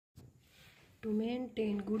To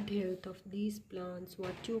maintain good health of these plants,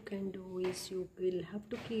 what you can do is you will have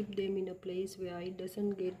to keep them in a place where it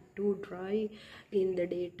doesn't get too dry in the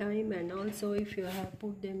daytime, and also if you have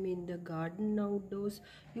put them in the garden outdoors,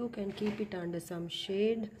 you can keep it under some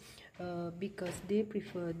shade because they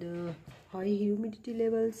prefer the high humidity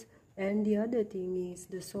levels. And the other thing is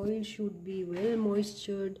the soil should be well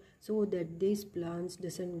moistured so that these plants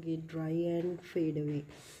doesn't get dry and fade away.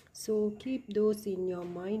 So keep those in your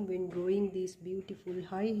mind when growing these beautiful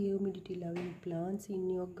high humidity loving plants in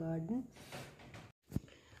your garden.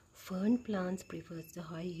 Fern plants prefers the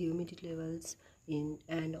high humidity levels in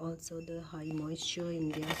and also the high moisture in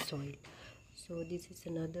their soil. So this is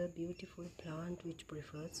another beautiful plant which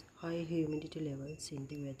prefers high humidity levels in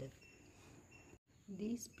the weather.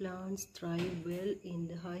 These plants thrive well in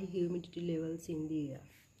the high humidity levels in the air.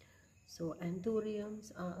 So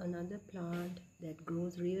anthuriums are another plant that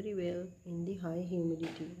grows really well in the high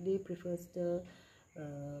humidity. They prefer the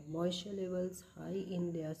moisture levels high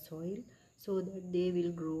in their soil so that they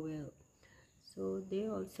will grow well. So they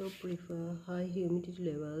also prefer high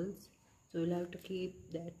humidity levels. So you'll have to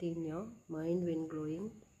keep that in your mind when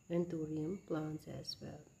growing anthurium plants as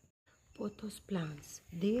well. Pothos plants,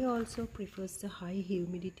 they also prefer the high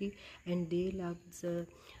humidity and they love the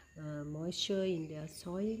moisture in their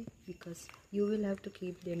soil because you will have to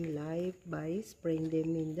keep them live by spraying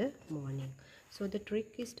them in the morning. So the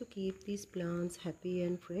trick is to keep these plants happy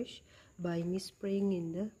and fresh by spraying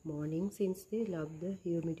in the morning since they love the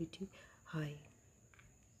humidity high.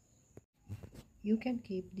 You can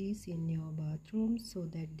keep these in your bathroom so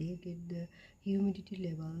that they get the humidity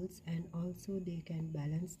levels, and also they can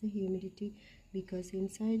balance the humidity because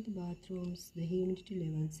inside the bathrooms the humidity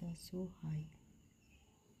levels are so high.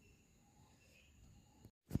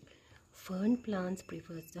 Fern plants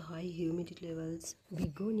prefer the high humidity levels.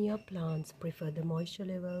 Begonia plants prefer the moisture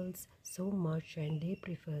levels so much and they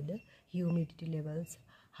prefer the humidity levels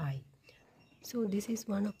high. So this is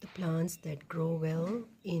one of the plants that grow well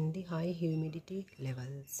in the high humidity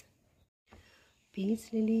levels.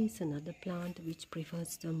 Peace lily is another plant which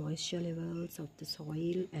prefers the moisture levels of the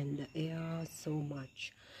soil and the air so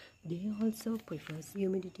much. They also prefer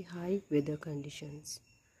humidity high weather conditions.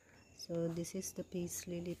 So this is the peace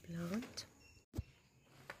lily plant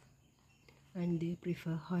and they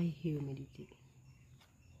prefer high humidity.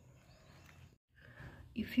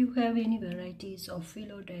 If you have any varieties of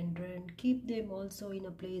philodendron, keep them also in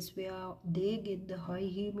a place where they get the high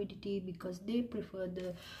humidity because they prefer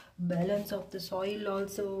the balance of the soil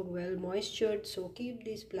also well moistured. So keep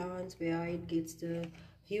these plants where it gets the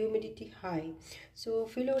humidity high. So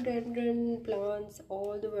philodendron plants,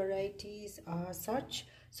 all the varieties are such,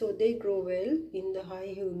 so they grow well in the high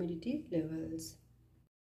humidity levels.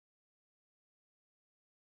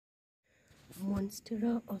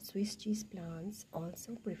 Monstera or Swiss cheese plants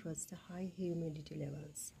also prefers the high humidity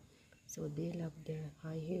levels. So they love the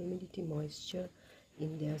high humidity moisture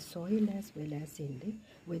in their soil as well as in the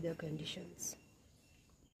weather conditions.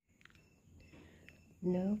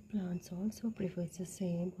 Nerve plants also prefer the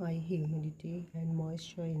same high humidity and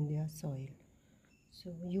moisture in their soil.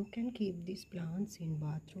 So you can keep these plants in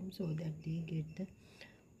bathroom so that they get the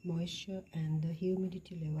moisture and the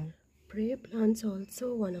humidity level. Prayer plants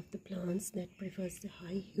also one of the plants that prefers the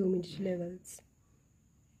high humidity levels.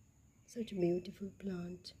 Such a beautiful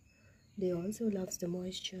plant. They also loves the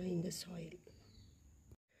moisture in the soil.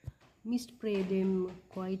 Spray them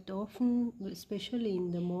quite often, especially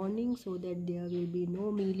in the morning, so that there will be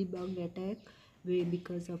no mealybug attack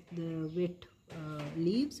because of the wet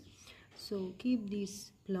leaves. So keep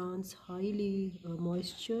these plants highly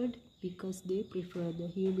moistured because they prefer the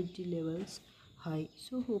humidity levels high.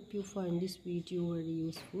 So hope you find this video very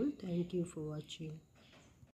useful. Thank you for watching.